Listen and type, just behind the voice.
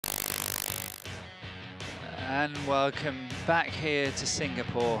and welcome back here to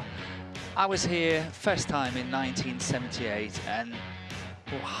Singapore. I was here first time in 1978, and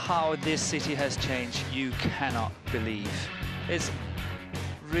how this city has changed, you cannot believe. It's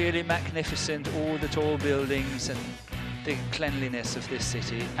really magnificent, all the tall buildings and the cleanliness of this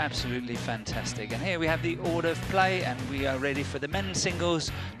city, absolutely fantastic. And here we have the order of play, and we are ready for the men's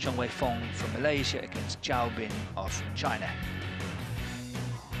singles. Wei Feng from Malaysia against Zhao Bin of China.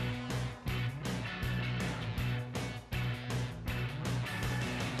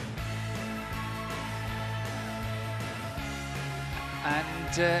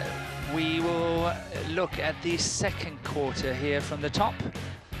 And we will look at the second quarter here from the top,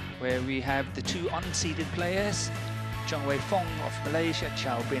 where we have the two unseeded players, Wei Feng of Malaysia,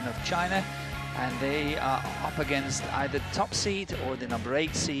 Zhao Bin of China, and they are up against either the top seed or the number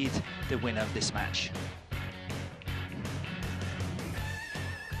 8 seed, the winner of this match.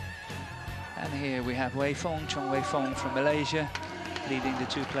 And here we have Wei Feng, Wei Feng from Malaysia, leading the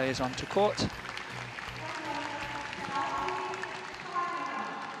two players onto court.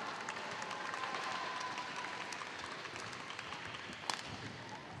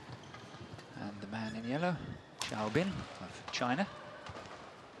 And the man in yellow, Zhao Bin of China.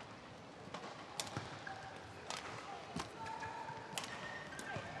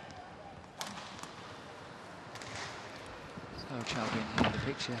 So Zhao Bin here in the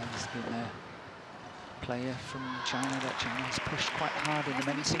picture has been a player from China that China has pushed quite hard in the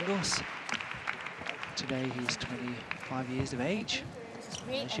men's singles. Today he's 25 years of age. As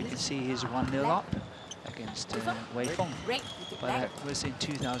you can see, he's 1-0 up against Wei Feng. But that was in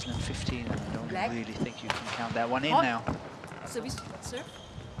 2015, and I don't really think you can count that one in now. Service, serve.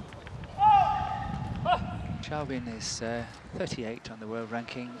 Zhao Bin is 38 on the world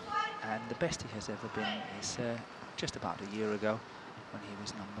ranking, and the best he has ever been is just about a year ago, when he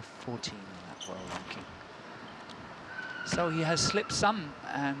was number 14 in that world ranking. So he has slipped some,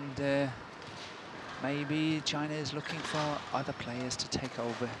 and maybe China is looking for other players to take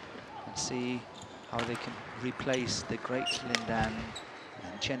over and see how they can replace the great Lin Dan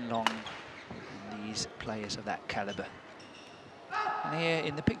and Chen Long and these players of that caliber. And here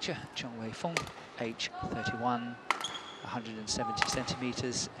in the picture, Wei Feng, age 31, 170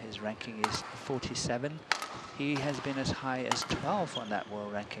 centimeters. His ranking is 47. He has been as high as 12 on that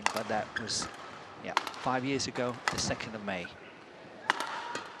world ranking, but that was, 5 years ago, the 2nd of May.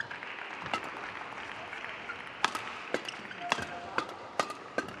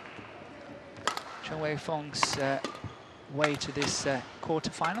 Wei Feng's way to this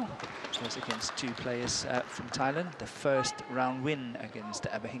quarter-final was against two players from Thailand. The first round win against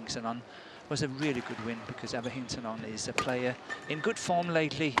Hing Sanon was a really good win, because Hing Sanon is a player in good form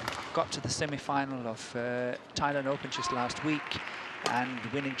lately. Got to the semi-final of Thailand Open just last week, and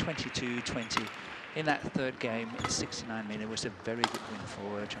winning 22-20 in that third game in 69 minutes. It was a very good win for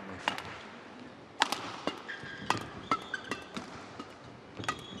Wei Feng.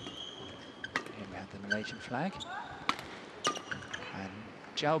 Malaysian flag. And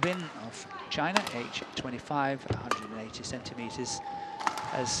Zhao Bin of China, age 25, 180 centimeters.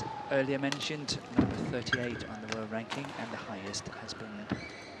 As earlier mentioned, number 38 on the world ranking, and the highest has been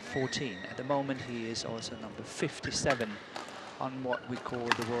 14. At the moment, he is also number 57 on what we call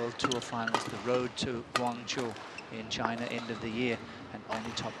the World Tour Finals, the road to Guangzhou in China, end of the year, and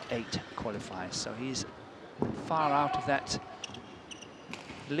only top 8 qualifies. So he's far out of that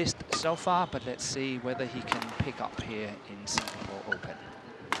list so far, but let's see whether he can pick up here in Singapore Open.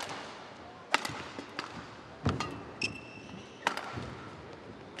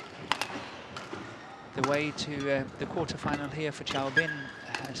 The way to the quarter-final here for Zhao Bin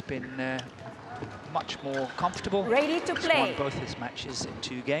has been much more comfortable. Ready to play. He's won both his matches in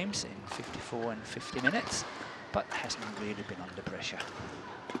 2 games in 54 and 50 minutes, but hasn't really been under pressure.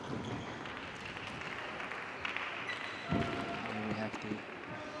 Here we have the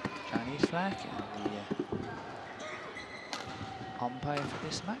Chinese flag, and the umpire for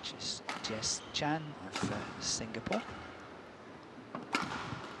this match is CHN of Singapore. And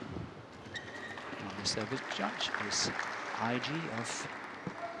the service judge is IG of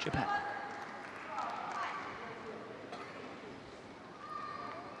Japan.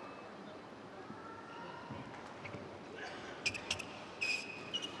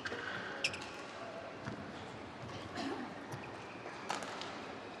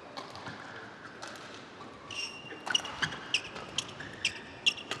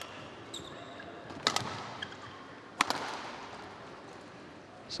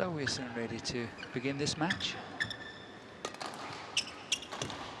 So we're soon ready to begin this match.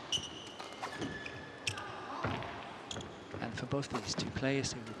 And for both these two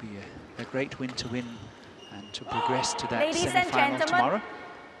players, it will be a great win to win And to progress to that Ladies and semi-final gentlemen, tomorrow.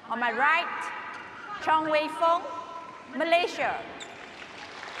 on my right, Wei Feng, Malaysia.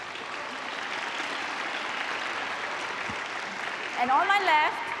 And on my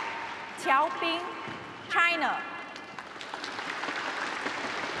left, Bing, China.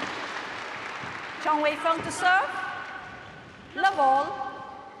 Wei Feng to serve. Level.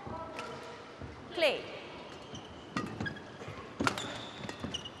 Play.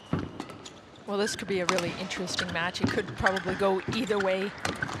 Well, this could be a really interesting match. It could probably go either way.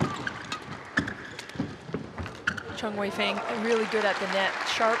 Wei Feng really good at the net,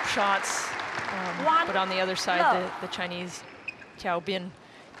 sharp shots. But on the other side, the Chinese Bin,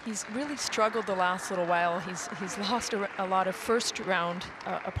 he's really struggled the last little while. He's lost a lot of first round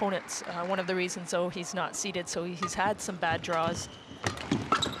opponents. One of the reasons, though, he's not seeded, so he's had some bad draws.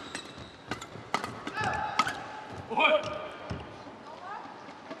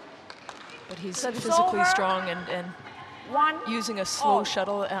 But he's physically strong and using a slow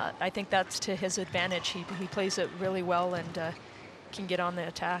shuttle. I think that's to his advantage. He plays it really well and can get on the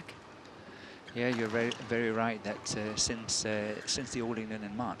attack. Yeah, you're very right that since the All England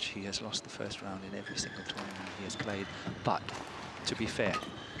in March, he has lost the first round in every single tournament he has played. But to be fair,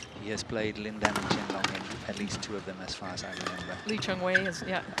 he has played Lin Dan and Chen Long in at least 2 of them, as far as I remember. Li Chengwei is,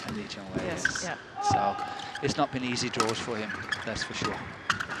 yeah. And Li Chengwei yes, is. Yeah. So it's not been easy draws for him, that's for sure.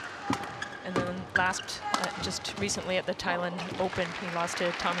 And then just recently at the Thailand Open, he lost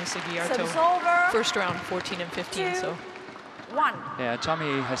to Tommy Sugiarto. First round, 14 and 15. 2, so 1. Yeah,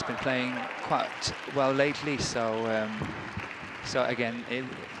 Tommy has been playing quite well lately, so so again, it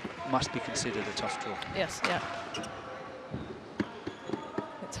must be considered a tough draw. Yes, yeah.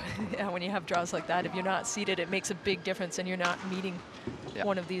 Yeah, when you have draws like that, if you're not seeded, it makes a big difference, and you're not meeting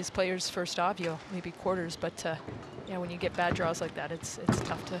one of these players first off, you maybe quarters. But yeah, when you get bad draws like that, it's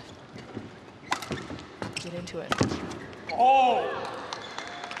tough to get into it. Oh!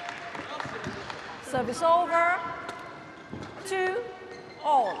 Service over.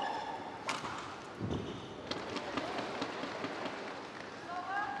 2-all.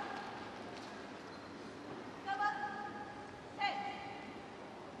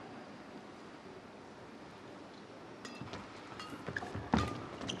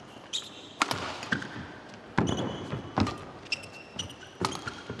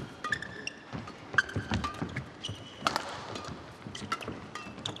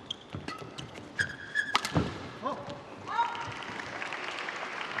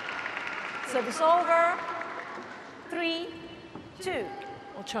 Service over. 3-2.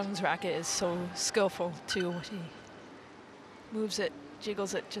 Well, Chong's racket is so skillful too. He moves it,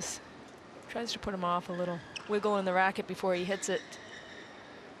 jiggles it, just tries to put him off a little. Wiggle in the racket before he hits it.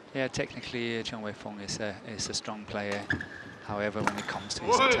 Yeah, technically, Wei Feng is a strong player. However, when it comes to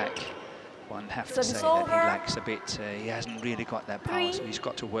his attack, one have to say that he lacks a bit. He hasn't really got that power, so he's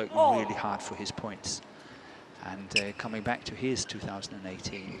got to work really hard for his points. And coming back to his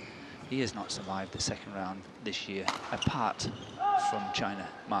 2018, he has not survived the second round this year, apart from China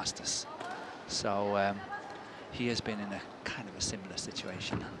Masters. So he has been in a kind of a similar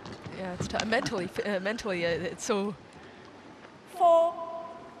situation. Yeah, it's tough. Mentally, it's so 4-3.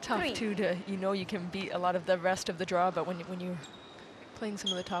 tough too to, you can beat a lot of the rest of the draw, but when you're playing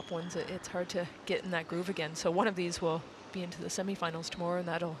some of the top ones, it's hard to get in that groove again. So one of these will be into the semifinals tomorrow, and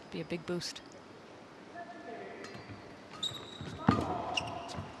that'll be a big boost.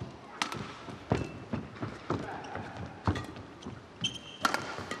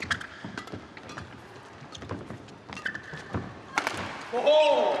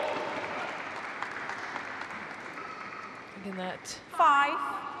 Again, that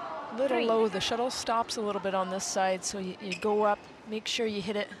 5-3. little low, the shuttle stops a little bit on this side, so you go up, make sure you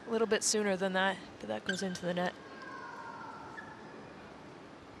hit it a little bit sooner than that, but that goes into the net.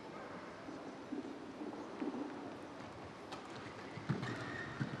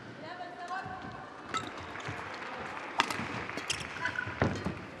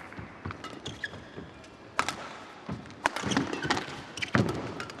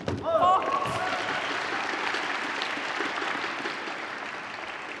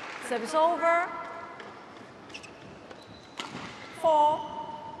 Service over.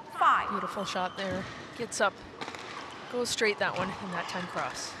 4-5. Beautiful shot there. Gets up, goes straight that one, and that time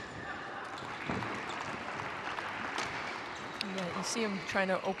cross. Yeah, you see him trying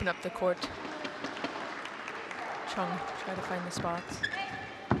to open up the court. Chong try to find the spots.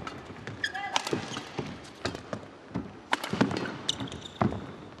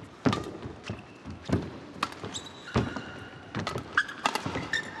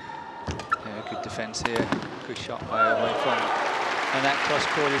 Yeah, good defense here. Good shot by Wei Feng. And that cross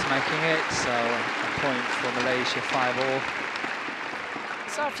court is making it, so a point for Malaysia, 5-all.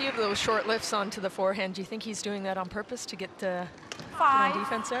 Saw a few of those short lifts onto the forehand. Do you think he's doing that on purpose to get on 5.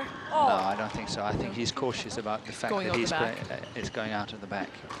 defense there? No, I don't think so. I think he's cautious about the fact that it's going out of the back.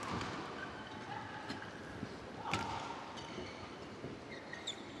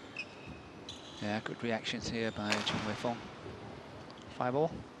 Yeah, good reactions here by Wei Feng.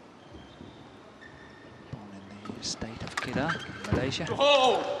 5-all. Born in the state of Kedah, Malaysia.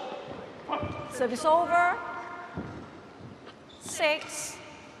 Service over. 6,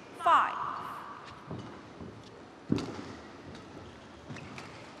 5.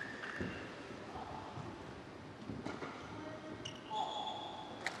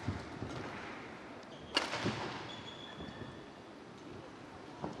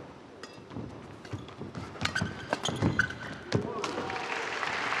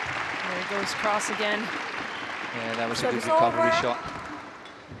 There he goes, cross again. Yeah, that was a good recovery shot.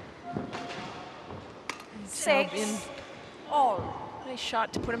 6, all. Nice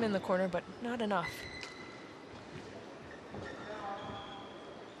shot to put him in the corner, but not enough.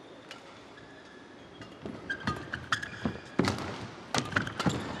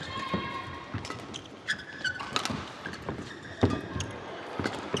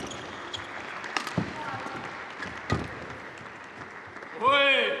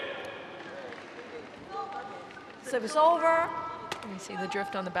 Service over. You see the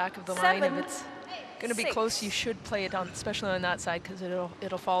drift on the back of the line. If it's going to be 6. close, you should play it on, especially on that side, because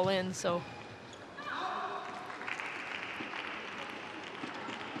it'll fall in. So.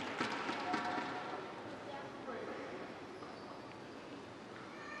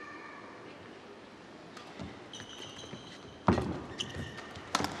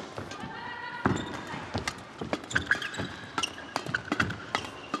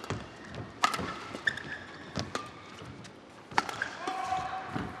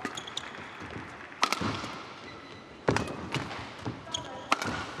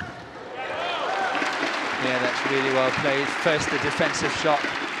 Yeah, that's really well played. First the defensive shot,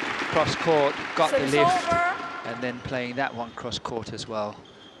 cross court, got the lift, and then playing that one cross court as well.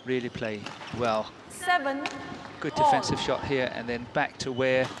 Really played well. 7. Good defensive shot here, and then back to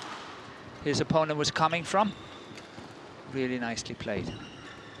where his opponent was coming from. Really nicely played.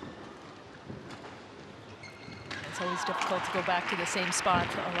 It's always difficult to go back to the same spot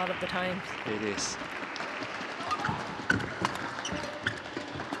a lot of the time. It is.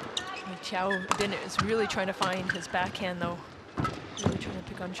 Qiao Bin is really trying to find his backhand, though. Really trying to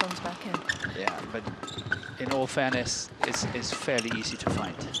pick on Chong's backhand. Yeah, but in all fairness, it's fairly easy to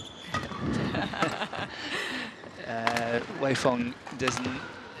find. Wei Feng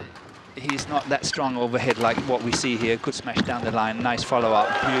he's not that strong overhead like what we see here. Good smash down the line, nice follow-up,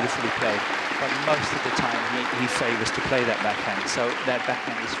 beautifully played. But most of the time he favors to play that backhand, so that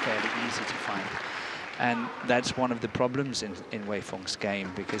backhand is fairly easy to find. And that's one of the problems in Wei Feng's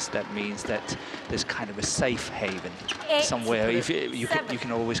game, because that means that there's kind of a safe haven somewhere. If you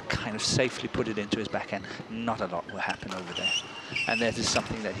can always kind of safely put it into his backhand. Not a lot will happen over there. And that is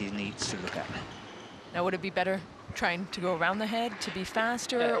something that he needs to look at. Now, would it be better trying to go around the head to be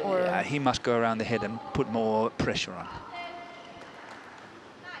faster, or? Yeah, he must go around the head and put more pressure on.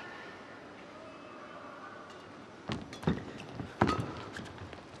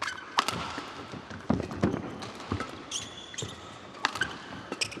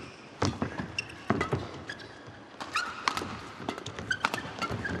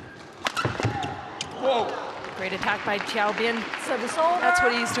 Great attack by Qiao Bin. Service over. That's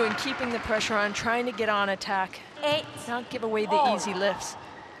what he's doing, keeping the pressure on, trying to get on attack. 8. Not give away the easy lifts.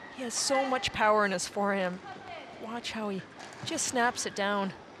 He has so much power in his forehand. Watch how he just snaps it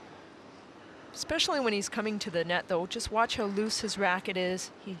down. Especially when he's coming to the net, though. Just watch how loose his racket is.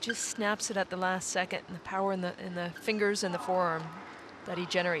 He just snaps it at the last second, and the power in the fingers and the forearm that he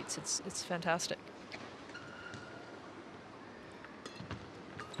generates, it's fantastic.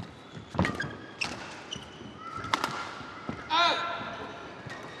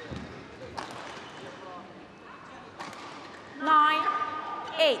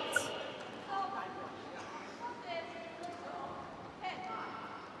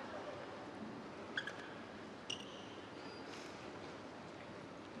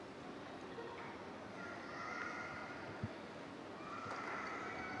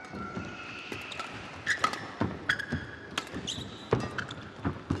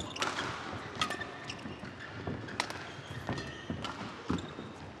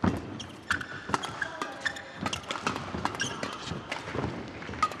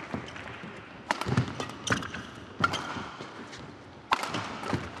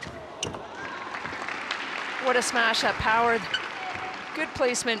 What a smash, that powered Good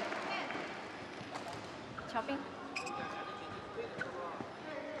placement. Chopping.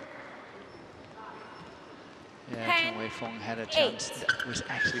 Yeah, Chong Wei Feng had a chance. That was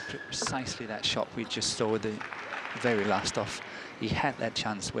actually precisely that shot we just saw the very last off. He had that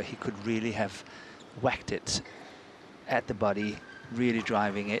chance where he could really have whacked it at the body, really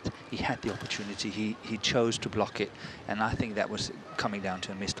driving it. He had the opportunity. He chose to block it, and I think that was coming down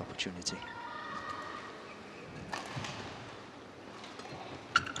to a missed opportunity.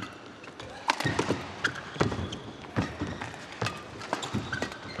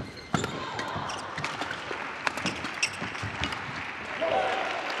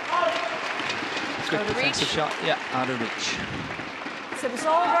 Good defensive shot, yeah, out of reach. Service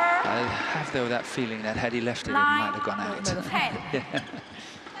over. I have, though, that feeling that had he left it, it might have gone out. 10. Yeah.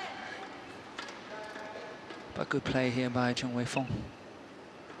 But good play here by Chong Wei Feng.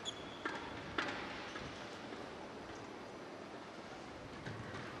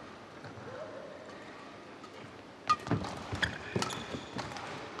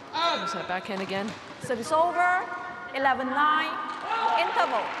 There's that backhand again. Service over. 11-9.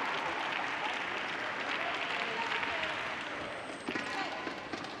 Interval.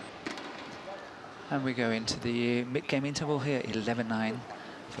 And we go into the mid-game interval here, 11-9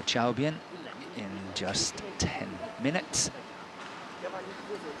 for Chao Bian in just 10 minutes.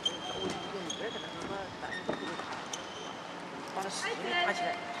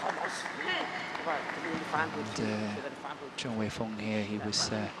 And Chong Wei Feng here, he was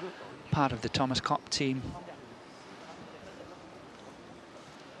part of the Thomas Cup team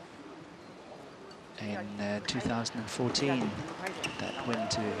in 2014 that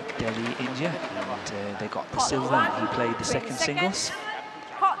went to Delhi, India, and they got the silver, and he played the second singles.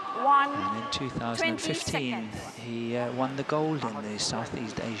 And in 2015, he won the gold in the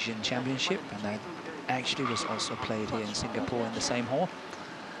Southeast Asian Championship, and that actually was also played here in Singapore in the same hall.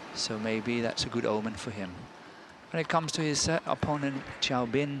 So maybe that's a good omen for him. When it comes to his opponent, Chao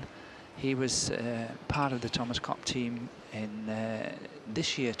Bian, he was part of the Thomas Cup team in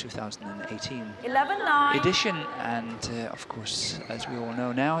this year, 2018 edition, and of course, as we all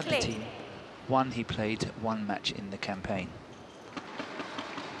know now, the team won. He played one match in the campaign.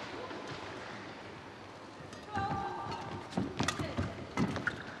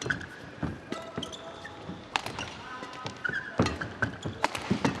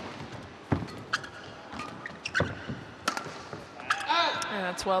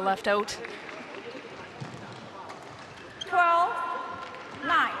 That's well left out.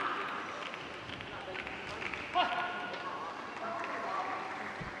 12-9.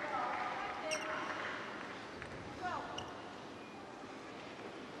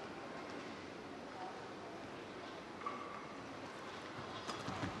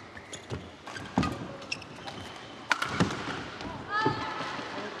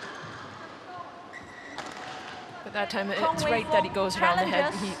 That time it's right that he goes around the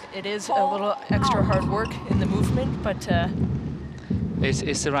head. It is a little extra hard work in the movement, but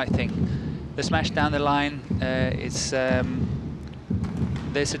it's the right thing. The smash down the line, there's a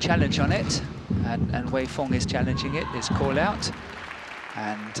challenge on it, and Wei Feng is challenging it. It's call out,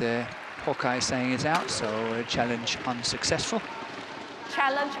 and Hawkeye is saying it's out, so challenge unsuccessful.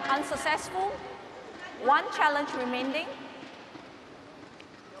 Challenge unsuccessful. One challenge remaining.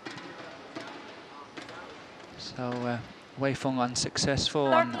 So Wei Feng unsuccessful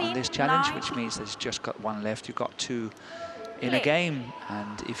on this challenge, which means there's just got one left. You've got two in a game,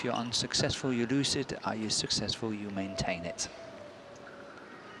 and if you're unsuccessful, you lose it. Are you successful, you maintain it.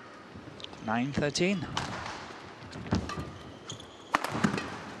 9-13.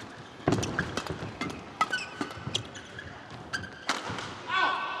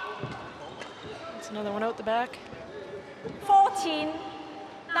 That's another one out the back. 14-9.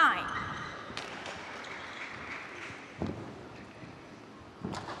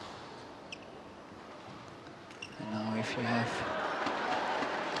 Now, if you have,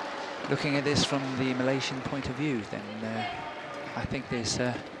 looking at this from the Malaysian point of view, then I think there's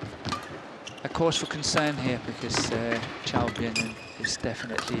a cause for concern here, because Chao Bian is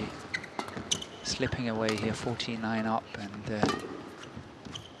definitely slipping away here, 14-9 up, and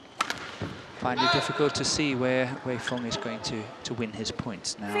find it difficult to see where Wei Feng is going to win his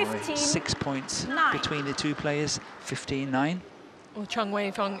points. Now 6 points between the two players, 15-9. Well, Chong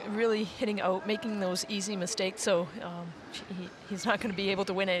Wei Feng really hitting out, making those easy mistakes, so he's not going to be able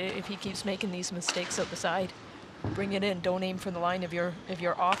to win it if he keeps making these mistakes out the side. Bring it in, don't aim for the line. If you're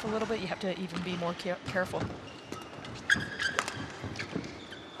off a little bit, you have to even be more careful.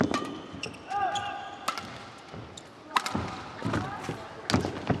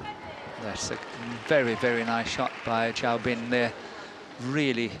 That's a very, very nice shot by Chao Bian there.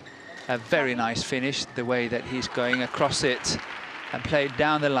 really a very nice finish, the way that he's going across it and played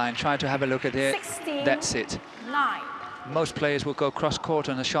down the line. Try to have a look at it. 16, That's it. 9. Most players will go cross-court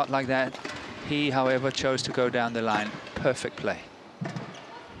on a shot like that. He, however, chose to go down the line. Perfect play.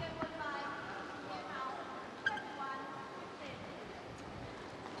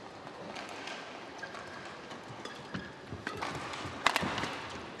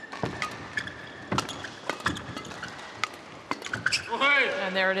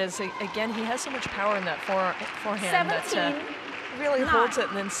 And there it is. Again, he has so much power in that forehand 17, that really 9. holds it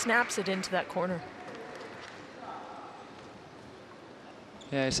and then snaps it into that corner.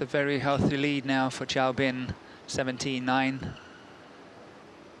 Yeah, it's a very healthy lead now for Xiao Bin, 17-9.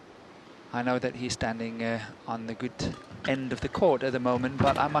 I know that he's standing on the good end of the court at the moment,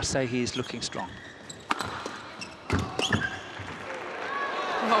 but I must say he's looking strong.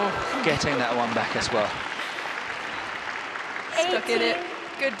 Oh, Getting that one back as well. stuck in it.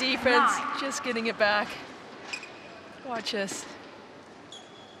 Good defense, 9. just getting it back. Watch this.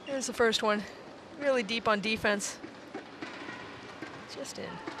 There's the first one. Really deep on defense. Just in.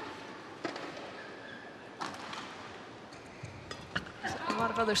 There's a lot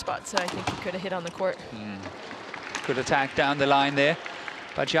of other spots that I think he could have hit on the court. Good attack down the line there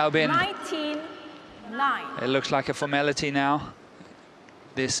by Xiao Bin. 19, 9. It looks like a formality now.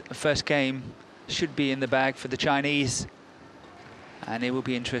 This first game should be in the bag for the Chinese. And it will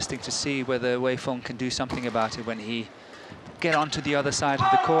be interesting to see whether Wei Feng can do something about it when he get onto the other side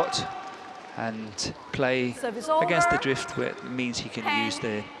of the court and play against the drift, where it means he can use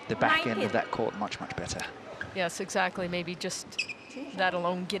the back end of that court much, much better. Yes, exactly. Maybe just that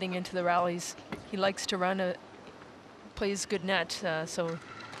alone, getting into the rallies. He likes to run, plays good net, so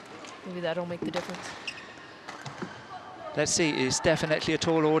maybe that'll make the difference. Let's see, it's definitely a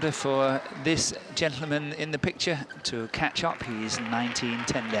tall order for this gentleman in the picture to catch up. He's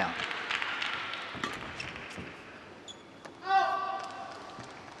 19-10 down. Oh.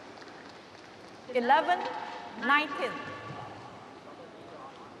 11, 19.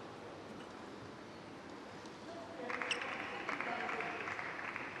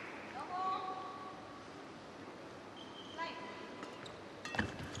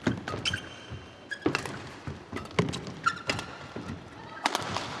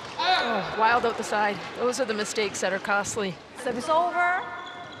 Wild out the side. Those are the mistakes that are costly. Service over.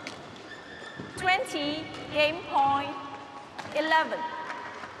 20, game point, 11.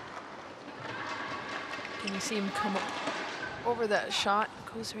 Can you see him come over that shot?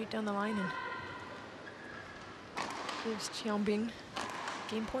 Goes right down the line and gives Xiao Bin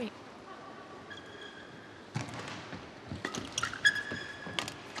game point.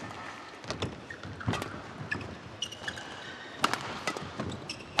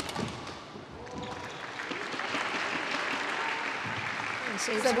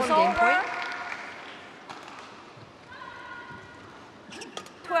 Saves one game point.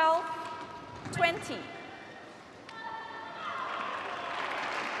 12, 20.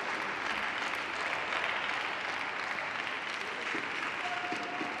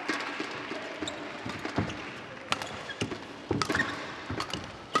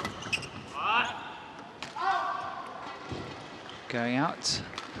 Going out.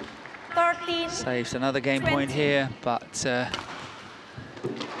 13. Saves another game 20. point here, but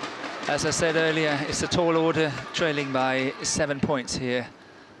as I said earlier, it's a tall order, trailing by 7 points here.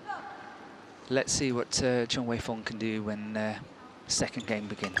 Let's see what Chung Wei Feng can do when the second game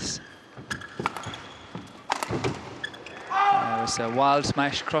begins. It was a wild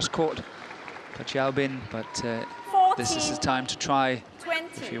smash cross-court for Xiao Bin, but 14, this is the time to try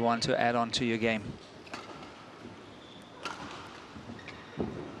 20. if you want to add on to your game.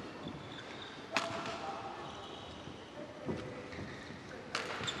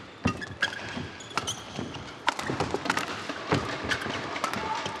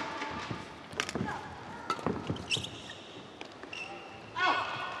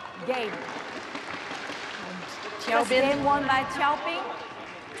 Game. Xiao Bin Game won by Xiao Bin.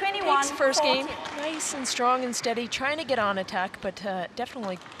 21. takes first 14. game, nice and strong and steady, trying to get on attack, but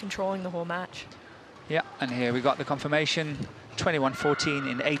definitely controlling the whole match. Yeah, and here we got the confirmation.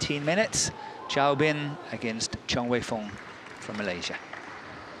 21-14 in 18 minutes. Xiao Bin against Chung Wei Feng from Malaysia.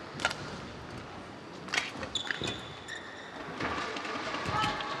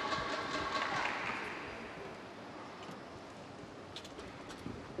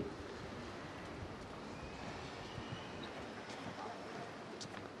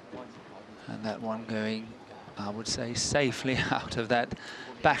 And that one going, I would say, safely out of that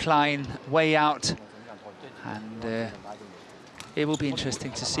back line, way out. And it will be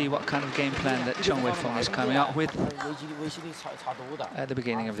interesting to see what kind of game plan that Wei Feng is coming up with at the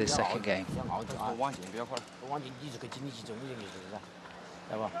beginning of this second game.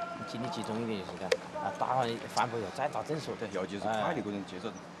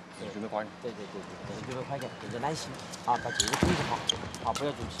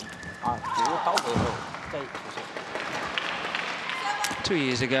 Two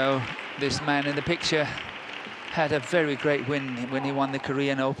years ago, this man in the picture had a very great win when he won the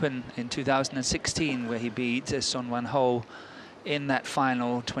Korean Open in 2016, where he beat Son Wan-ho in that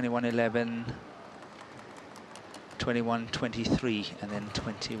final 21-11, 21-23, and then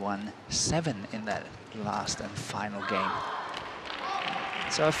 21-7 in that last and final game.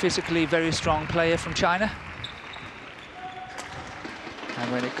 So a physically very strong player from China.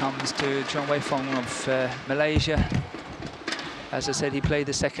 And when it comes to Wei Feng of Malaysia, as I said, he played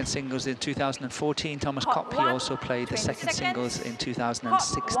the second singles in 2014. Thomas Kopp, he also played the second singles in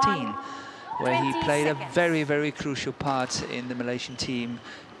 2016, where he played a very, very crucial part in the Malaysian team,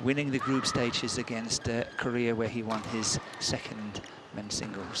 winning the group stages against Korea, where he won his second men's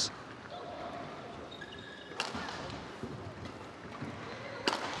singles.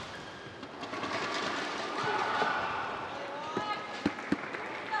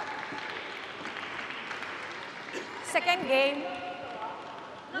 Second game,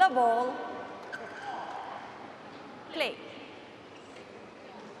 the ball, play.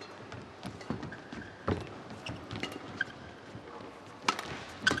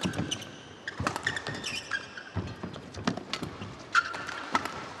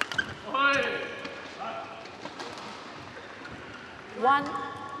 One,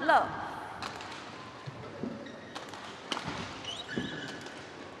 love.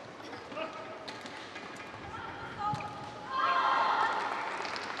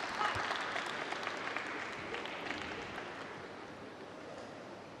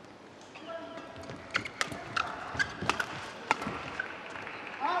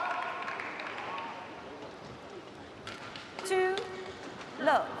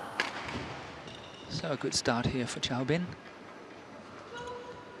 So a good start here for Chao Bin.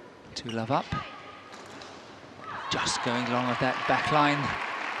 2-love up. Just going along with that back line.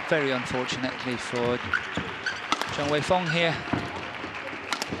 Very unfortunately for Wei Feng here.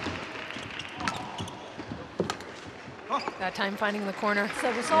 That time finding the corner.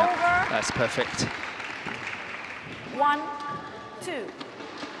 Service over. That's perfect. 1, 2.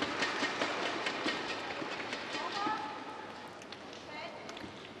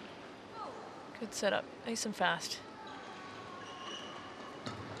 Good setup, nice and fast.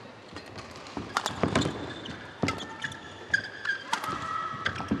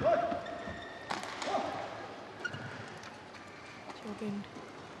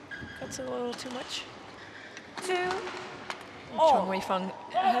 Cuts it a little too much. 2. Wei Feng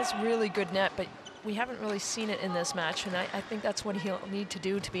has really good net, but we haven't really seen it in this match, and I think that's what he'll need to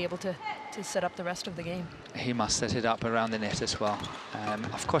do to be able to set up the rest of the game. He must set it up around the net as well.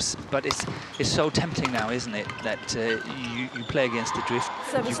 Of course, but it's so tempting now, isn't it, that you play against the drift,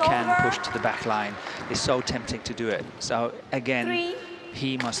 you can push to the back line. It's so tempting to do it. So again,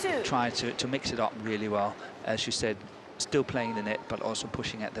 he must try to mix it up really well. As you said, still playing the net, but also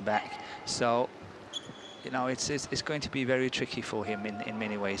pushing at the back. So, you know, it's going to be very tricky for him in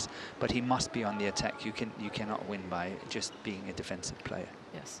many ways, but he must be on the attack. You cannot win by just being a defensive player.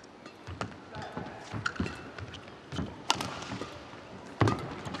 Yes.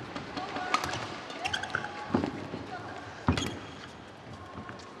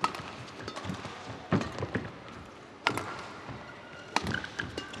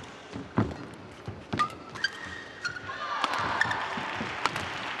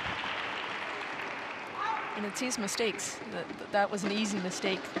 His mistakes. That was an easy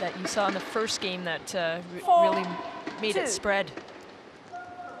mistake that you saw in the first game that really made it spread.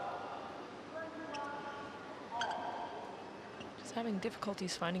 Just having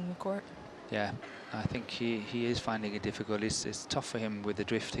difficulties finding the court. Yeah, I think he is finding it difficult. It's tough for him with the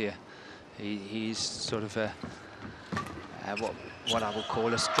drift here. He's sort of a what I would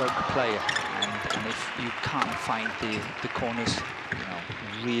call a stroke player, and if you can't find the corners, you know,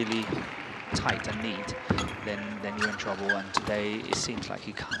 really tight and neat, then you're in trouble. And today it seems like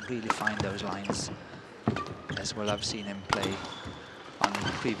he can't really find those lines as well. I've seen him play on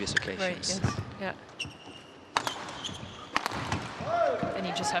previous occasions. Right, yes. Yeah. And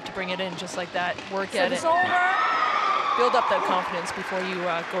you just have to bring it in just like that, work at it, build up that confidence before you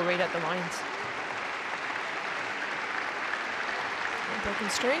go right at the lines. And broken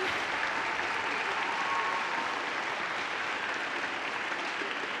string.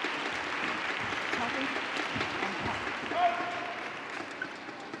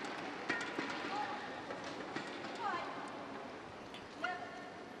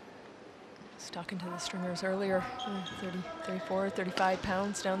 talking to the stringers earlier, 30, 34, 35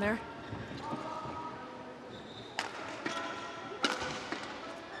 pounds down there.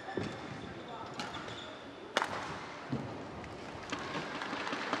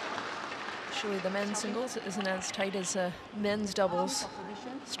 Usually the men's singles isn't as tight as men's doubles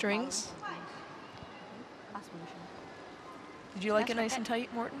strings. Did you like it nice and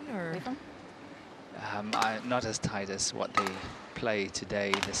tight, Morten, or? Not as tight as what they play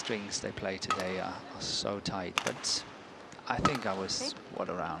today. The strings they play today are so tight, but I think I was, what,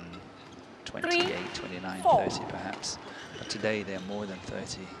 around 28, 29, 30 perhaps. But today they're more than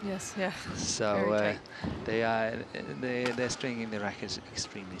 30. Yes, yeah. So they're stringing the rackets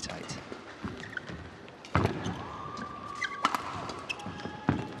extremely tight.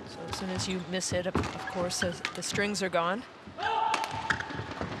 So as soon as you miss it, of course, the strings are gone.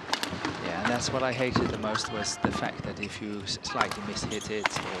 Yeah, and that's what I hated the most, was the fact that if you slightly mishit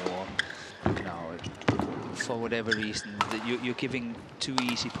it, or, you know, for whatever reason, that you're giving 2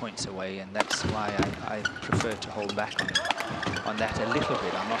 easy points away, and that's why I prefer to hold back on that a little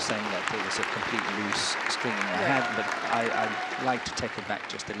bit. I'm not saying that it was a complete loose string in my hand, but I like to take it back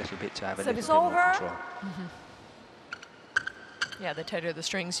just a little bit to have a little bit more control. Yeah, the tighter the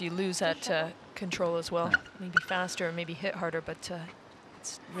strings, you lose that control as well. Maybe faster, maybe hit harder, but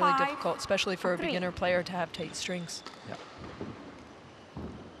it's really difficult, especially for a beginner player, to have tight strings. Yeah.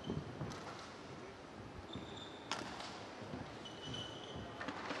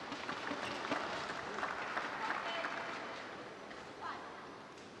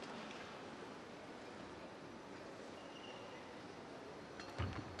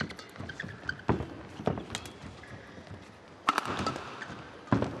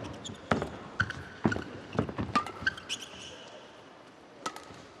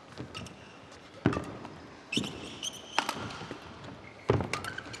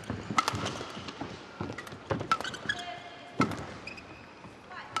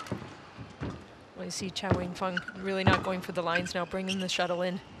 See Wei Feng really not going for the lines now, bringing the shuttle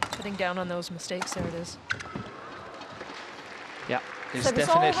in, cutting down on those mistakes. There it is. Yeah, it's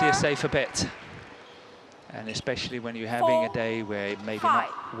definitely a safer bet. And especially when you're having a day where it maybe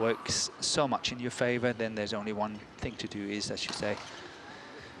not works so much in your favor, then there's only one thing to do is, as you say,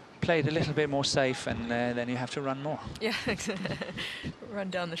 play it a little bit more safe, and then you have to run more. Yeah, run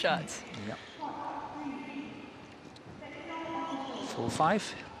down the shots. Yeah.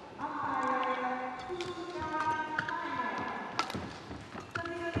 4-5.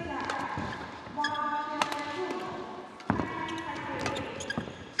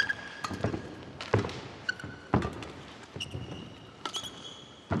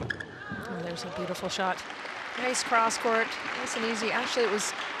 There's a beautiful shot. Nice cross court, nice and easy. Actually, it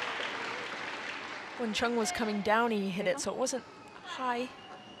was when Chung was coming down, he hit it, so it wasn't high.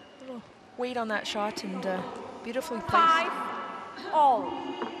 A little weight on that shot, and beautifully placed. 5-all.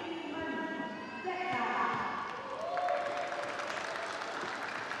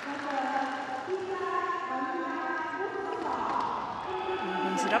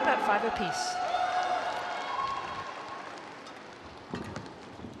 Brings it up at 5 apiece.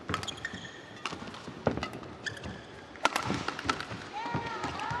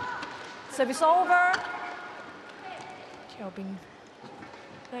 Service over. Qiao,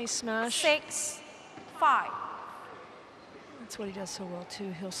 nice smash. 6-5. That's what he does so well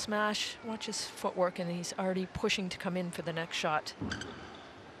too. He'll smash, watch his footwork, and he's already pushing to come in for the next shot.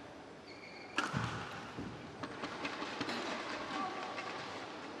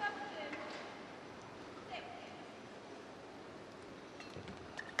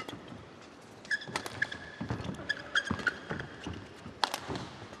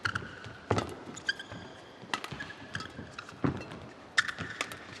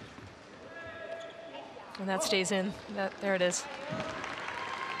 And that stays in. There it is.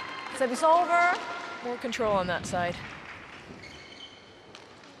 Service over. More control on that side.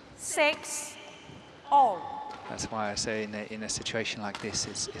 6-all. That's why I say in a situation like this,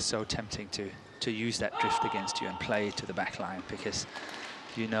 it's so tempting to use that drift against you and play to the back line, because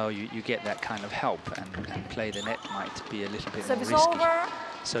you know you get that kind of help, and play the net might be a little bit more risky. Over.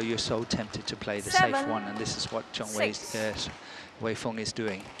 So you're so tempted to play the safe one, and this is what Wei Feng is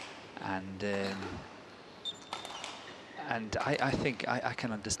doing. And I think I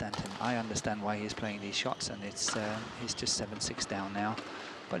can understand him. I understand why he's playing these shots, and he's just 7-6 down now.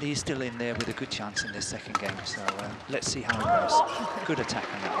 But he's still in there with a good chance in this second game, so let's see how it goes. Good attack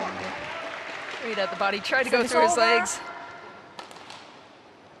on that one there. Right at the body, tried to go through his legs.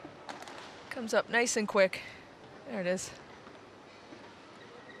 Comes up nice and quick. There it is.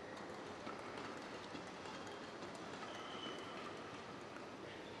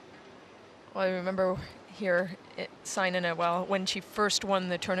 Well, I remember here signing it well when she first won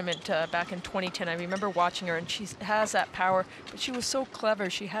the tournament back in 2010. I remember watching her, and she has that power, but she was so clever.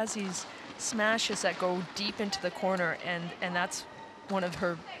 She has these smashes that go deep into the corner, and that's one of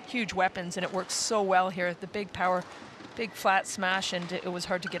her huge weapons, and it works so well here. The big power, big flat smash, and it was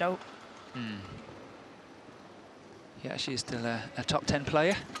hard to get out. Yeah, she's still a top 10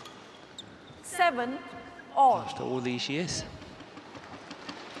 player. 7 all. After all these years.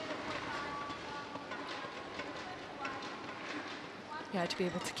 Yeah, to be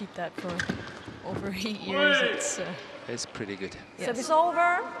able to keep that for over 8 years, it's pretty good. Yes. Service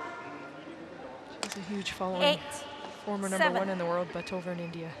over. She has a huge following. 8, former 7. number 1 in the world, but over in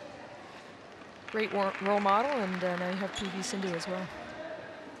India. Great role model, and now you have PV Sindhu as well.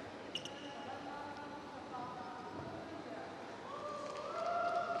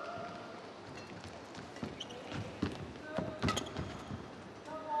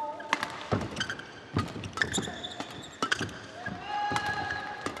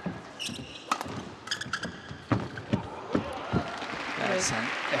 That's an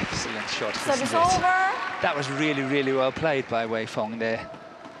excellent shot. Service over. That was really, really well played by Wei Feng there.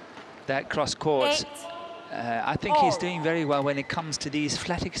 That cross court. I think he's doing very well when it comes to these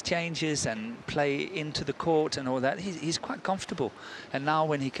flat exchanges and play into the court and all that. He's quite comfortable. And now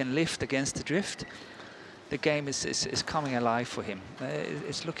when he can lift against the drift, the game is coming alive for him.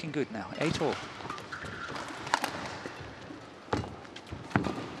 It's looking good now. 8 all.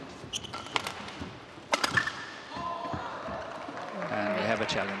 And we have a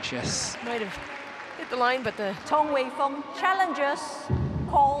challenge, yes. Might have hit the line, but the Chong Wei Feng challenges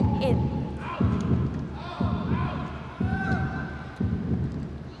call in.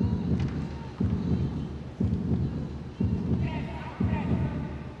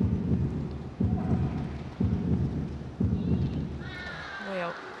 way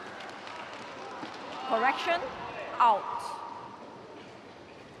out. Correction, out.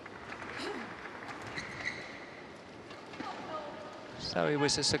 So it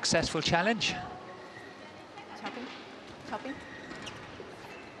was a successful challenge. Tapping, tapping.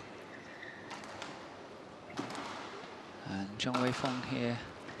 And Chong Wei Feng here,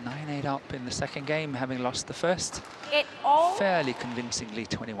 9-8 up in the second game, having lost the first. 8 all. Fairly convincingly,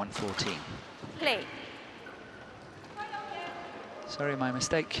 21-14. Play. Sorry, my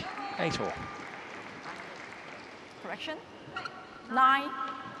mistake. 8 all. Correction. 9-8.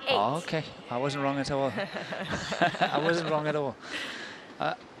 Oh, okay, I wasn't wrong at all. I wasn't wrong at all.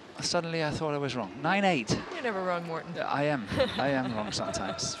 Suddenly I thought I was wrong. 9-8. You're never wrong, Morten. I am wrong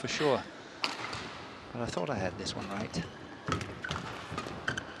sometimes, for sure. But I thought I had this one right.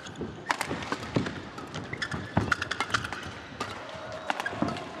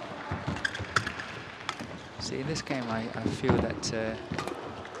 See, in this game, I feel that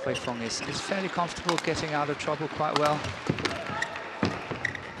Wei Feng is fairly comfortable getting out of trouble quite well.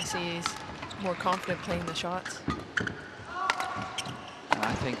 I see he's more confident playing the shots. And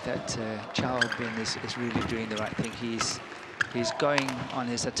I think that Chao Bin is really doing the right thing. He's going on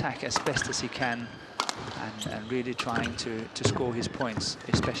his attack as best as he can and really trying to score his points,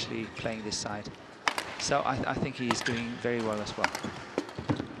 especially playing this side. So I think he's doing very well as well.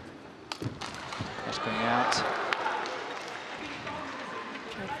 That's going out.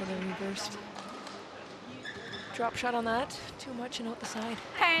 Try for the reversed drop shot on that. Too much and out the side.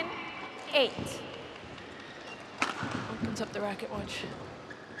 10-8. Opens up the racket, watch.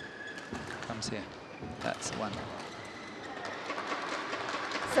 Comes here. That's the one.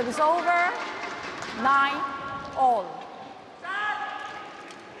 Service over. 9 all.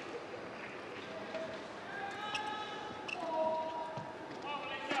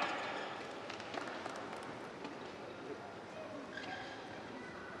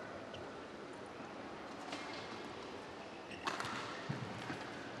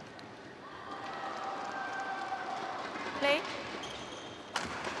 Play.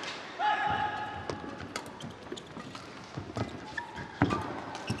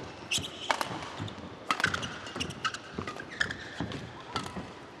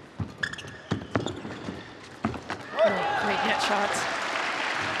 Great net shots.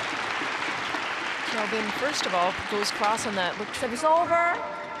 Chao Bin, first of all, goes cross on that. Look, Service over.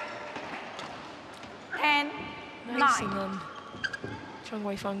 10-9. nice, and then Chong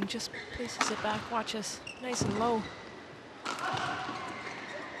Wei Feng just places it back. Watch this, nice and low.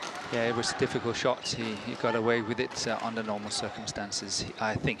 Yeah, it was a difficult shot. He got away with it under normal circumstances.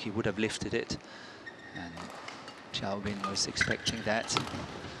 I think he would have lifted it. And Chao Bin was expecting that.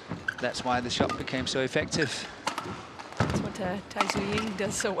 That's why the shot became so effective. That's what Tai Tzu Ying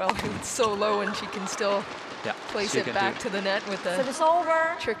does so well. It's so low and she can still place it back to the net with a Service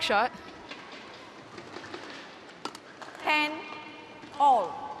over. trick shot. 10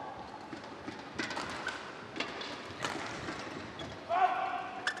 all.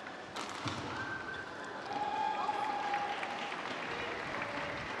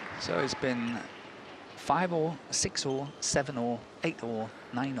 So it's been 5 all, 6 all, 7 all, 8 all,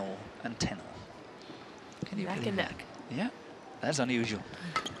 9 all, and 10 all. Can you neck believe and that? neck. Yeah, that's unusual.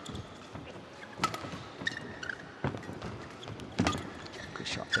 Good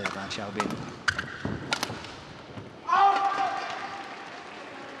shot there by Xiao Bin. Oh.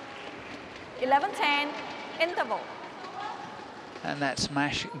 11-10 interval. And that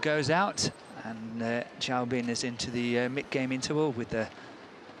smash goes out, and Xiao Bin is into the mid-game interval with a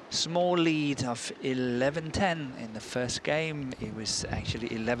small lead of 11-10 in the first game. It was actually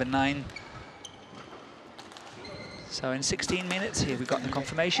 11-9. So in 16 minutes, here we got the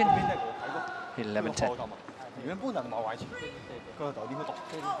confirmation. 11-10.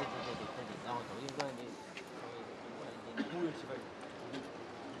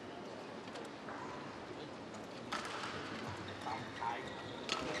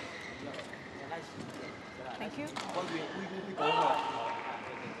 Thank you.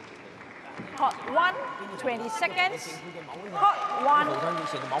 Hot 1, 20 seconds. Hot 1,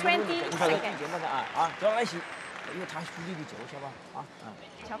 20 seconds.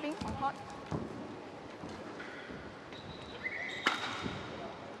 Chào Ping, hot.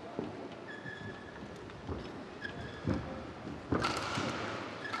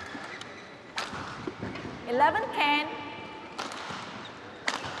 Eleven can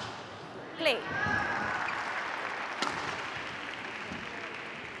play.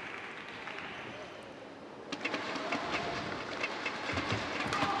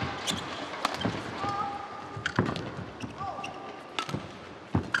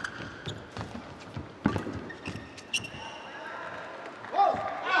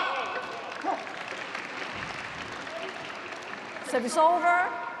 Service over.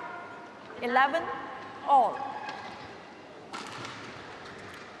 11 all.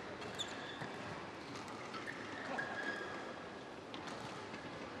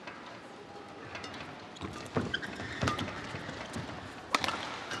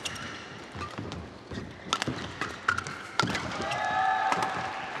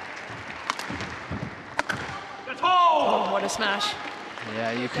 Oh, what a smash.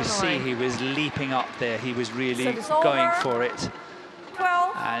 Yeah, you could see he was leaping up there. He was really Service going over. for it.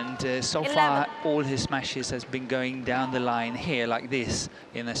 12. And so 11. far, all his smashes has been going down the line here like this,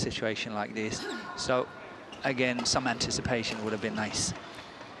 in a situation like this. So, again, some anticipation would have been nice.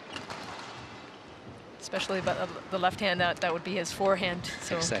 Especially about the left hand, that would be his forehand.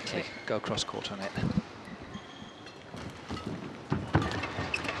 So Exactly. Go cross court on it.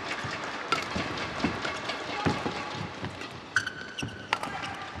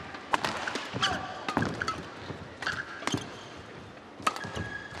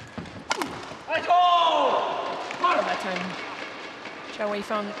 Wei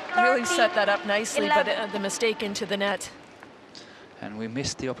Feng really set that up nicely, 11. But the mistake into the net. And we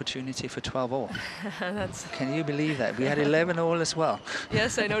missed the opportunity for 12 all. That's Can you believe that? We had 11 all as well.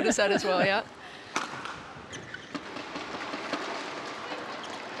 Yes, I noticed that as well, yeah.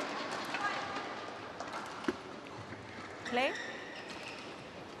 Play.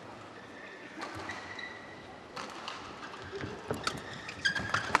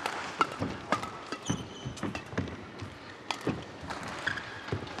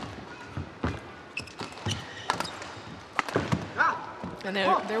 And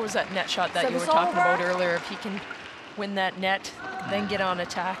there was that net shot that you were talking about earlier. If he can win that net, then get on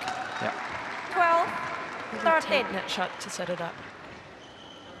attack. Yeah. 12, 13. Net shot to set it up.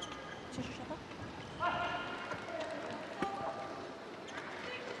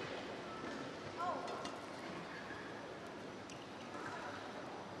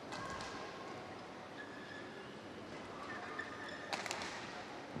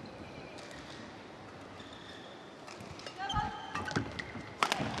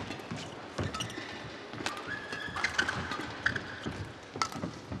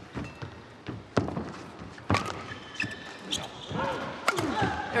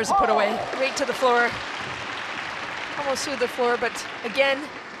 There's a put away, right to the floor. Almost through the floor, but again,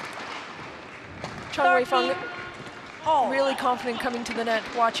 Wei Feng really confident coming to the net.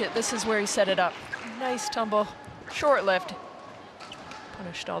 Watch it, this is where he set it up. Nice tumble, short lift,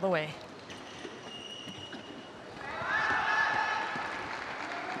 punished all the way.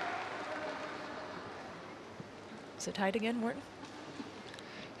 Is it tied again, Morton?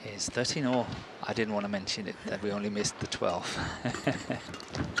 It's 13 all. I didn't want to mention it, that we only missed the 12.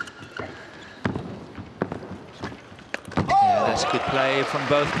 Yeah, That's good play from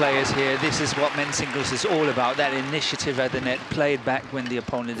both players here. This is what men's singles is all about, that initiative at the net, played back when the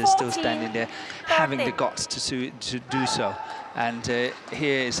opponent is still standing there, having the guts to do so. And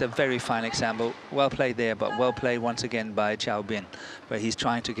here is a very fine example. Well played there, but well played once again by Qiao Bin, where he's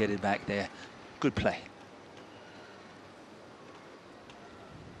trying to get it back there. Good play.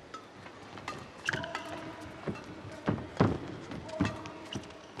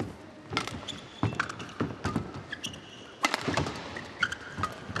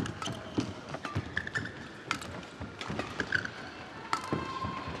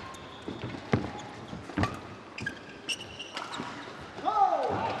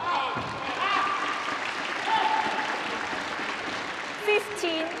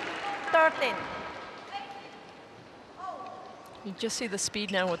 You just see the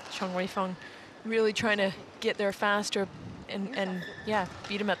speed now with Wei Feng really trying to get there faster and yeah,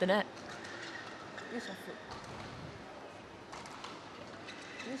 beat him at the net.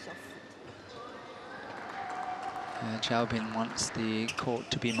 Qiao Bin wants the court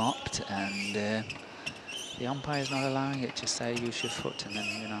to be mopped, and the umpire is not allowing it. Just say use your foot and then,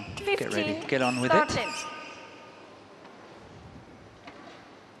 you know, get ready, get on with it.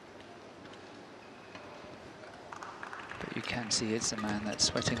 You can see it's a man that's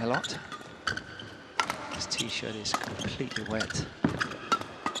sweating a lot. His t-shirt is completely wet.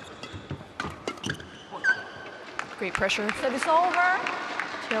 Great pressure. Service over.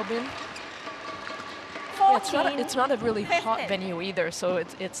 Qiao Bin. Yeah, it's not a really hot venue either, so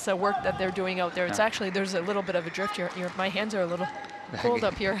it's work that they're doing out there. It's actually, there's a little bit of a drift here. My hands are a little cold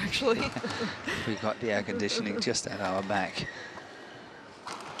up here, actually. We got the air conditioning just at our back,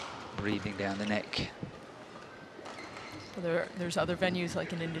 breathing down the neck. There's other venues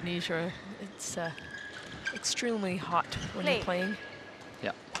like in Indonesia. It's extremely hot when you're playing.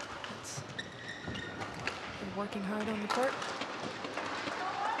 Yeah. They're working hard on the court.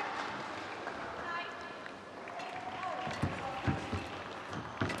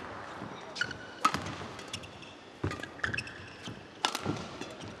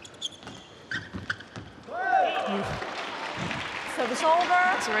 Service over.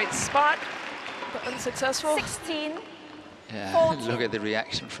 That's the right spot, but unsuccessful. 16. Yeah, look at the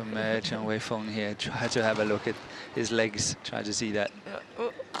reaction from Wei Feng here. Try to have a look at his legs. Try to see that.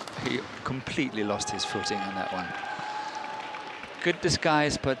 He completely lost his footing on that one. Good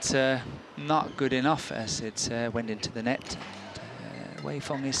disguise, but not good enough as it went into the net. And, Wei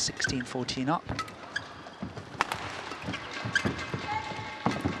Feng is 16-14 up.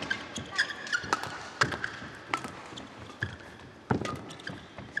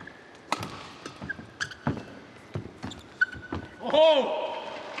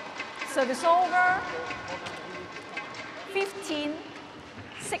 Service over. 15-16.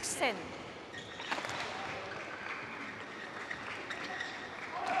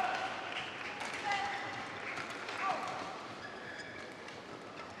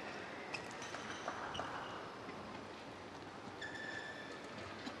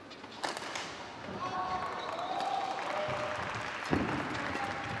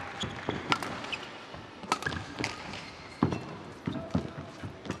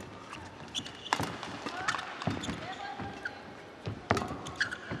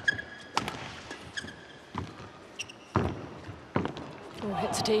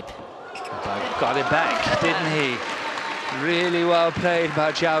 Hits tape. Got it back, didn't he? Really well played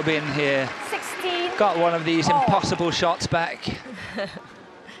by Qiao Bin here. 16. Got one of these impossible shots back. And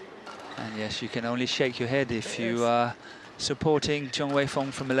yes, you can only shake your head if you are supporting Wei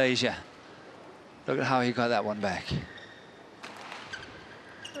Feng from Malaysia. Look at how he got that one back.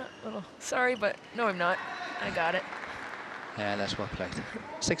 A little sorry, but no, I'm not. I got it. Yeah, that's well played.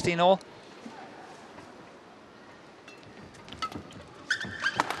 16 all.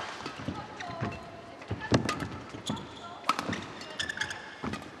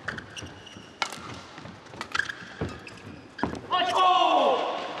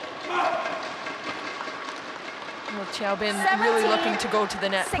 Qiao Bin really looking to go to the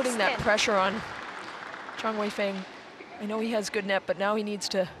net, putting that pressure on Wei Feng. I know he has good net, but now he needs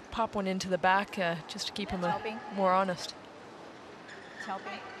to pop one into the back just to keep him more honest. Qiao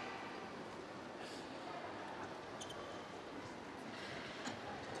Bin.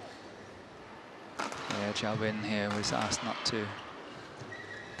 Yeah, Qiao Bin here was asked not to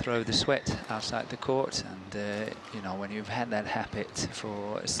throw the sweat outside the court, and you know, when you've had that habit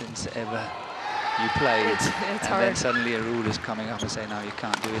since ever you played, it's and hard. Then suddenly a rule is coming up and saying, no, you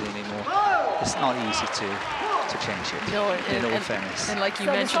can't do it anymore. It's not easy to change it, no, in all fairness. And like you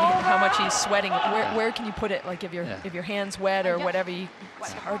mentioned, how much he's sweating, where can you put it? Like if your hand's wet or whatever,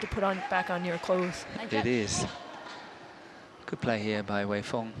 it's hard to put back on your clothes. It is. Good play here by Wei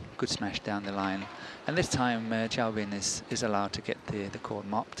Feng. Good smash down the line. And this time, Xiao Bin is allowed to get the court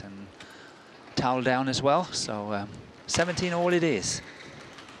mopped and towel down as well. So 17 all it is.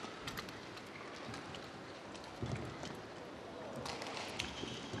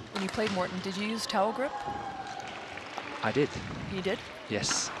 When you played Morton, did you use towel grip? I did. You did?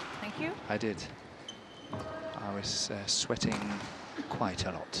 Yes. Thank you. I did. I was sweating quite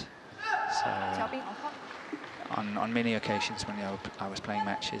a lot. So on many occasions when I was playing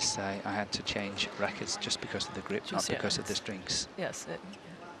matches, I had to change rackets just because of the grip, not because of the strings. Yes.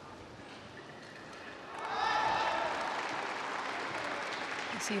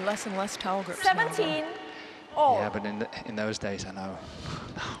 You see less and less towel grips. 17 all. Yeah, but in those days, I know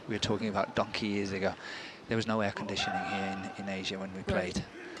we were talking about donkey years ago. There was no air conditioning here in Asia when we played,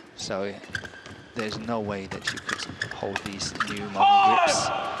 so there's no way that you could hold these new modern grips.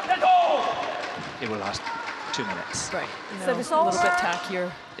 It will last 2 minutes. Right. No, a little bit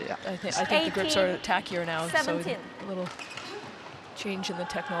tackier. Yeah. I think the grips are tackier now, 17. so a little change in the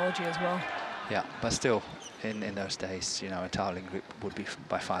technology as well. Yeah, but still, in those days, you know, a toweling grip would be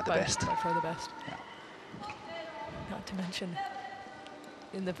by far the best. By far the best. Yeah. Not to mention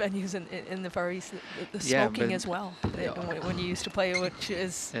in the venues in the Far East, the smoking as well. When you used to play, which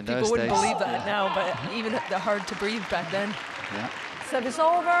is, people wouldn't believe that now, but even hard to breathe back then. Yeah. Service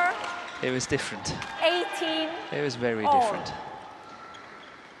over. It was different. 18. It was very different.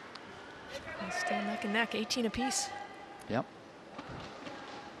 Still neck and neck, 18 apiece. Yep.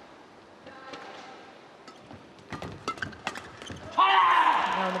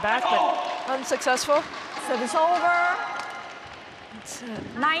 Now in the back, but unsuccessful. Service over. It's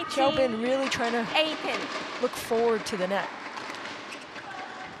 19. Xiao Bin really trying to 18. look forward to the net.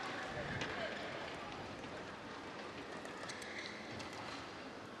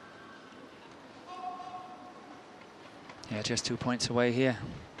 Yeah, just 2 points away here.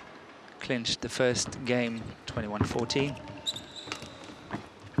 Clinched the first game, 21-14.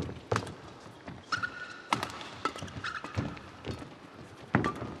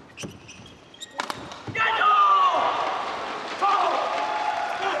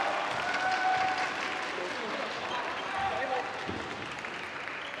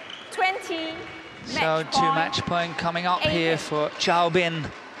 So 2 match point coming up 18. Here for Xiao Bin.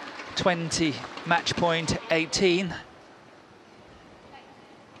 20 match point 18.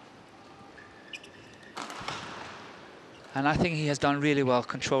 And I think he has done really well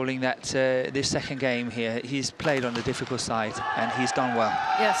controlling that this second game here. He's played on the difficult side and he's done well.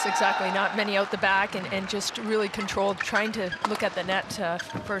 Yes, exactly. Not many out the back and just really controlled, trying to look at the net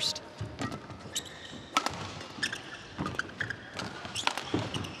first.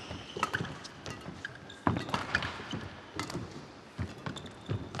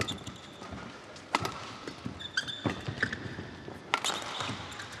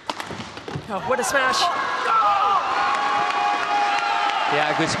 Oh, what a smash.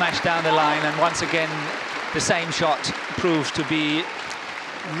 Yeah, a good smash down the line, and once again the same shot proved to be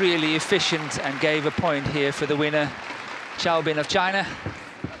really efficient and gave a point here for the winner, Xiao Bin of China,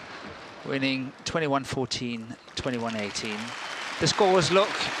 winning 21-14, 21-18. The scores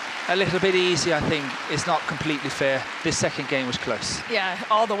look a little bit easy, I think. It's not completely fair. This second game was close. Yeah,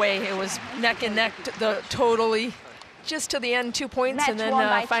 all the way. It was neck and neck, totally. Just to the end, 2 points, match, and then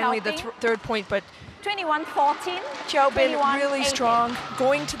finally the third point. But 21-14. Xiao Bin really strong,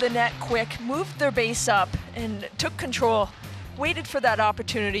 going to the net quick, moved their base up, and took control. Waited for that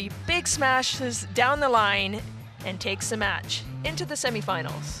opportunity. Big smashes down the line, and takes the match into the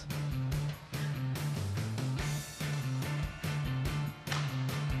semifinals.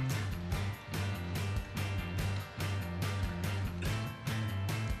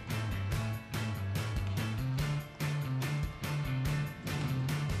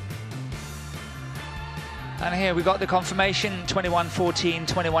 And here we got the confirmation, 21-14,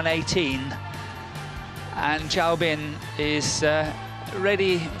 21-18. And Xiao Bin is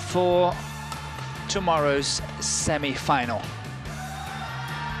ready for tomorrow's semi-final.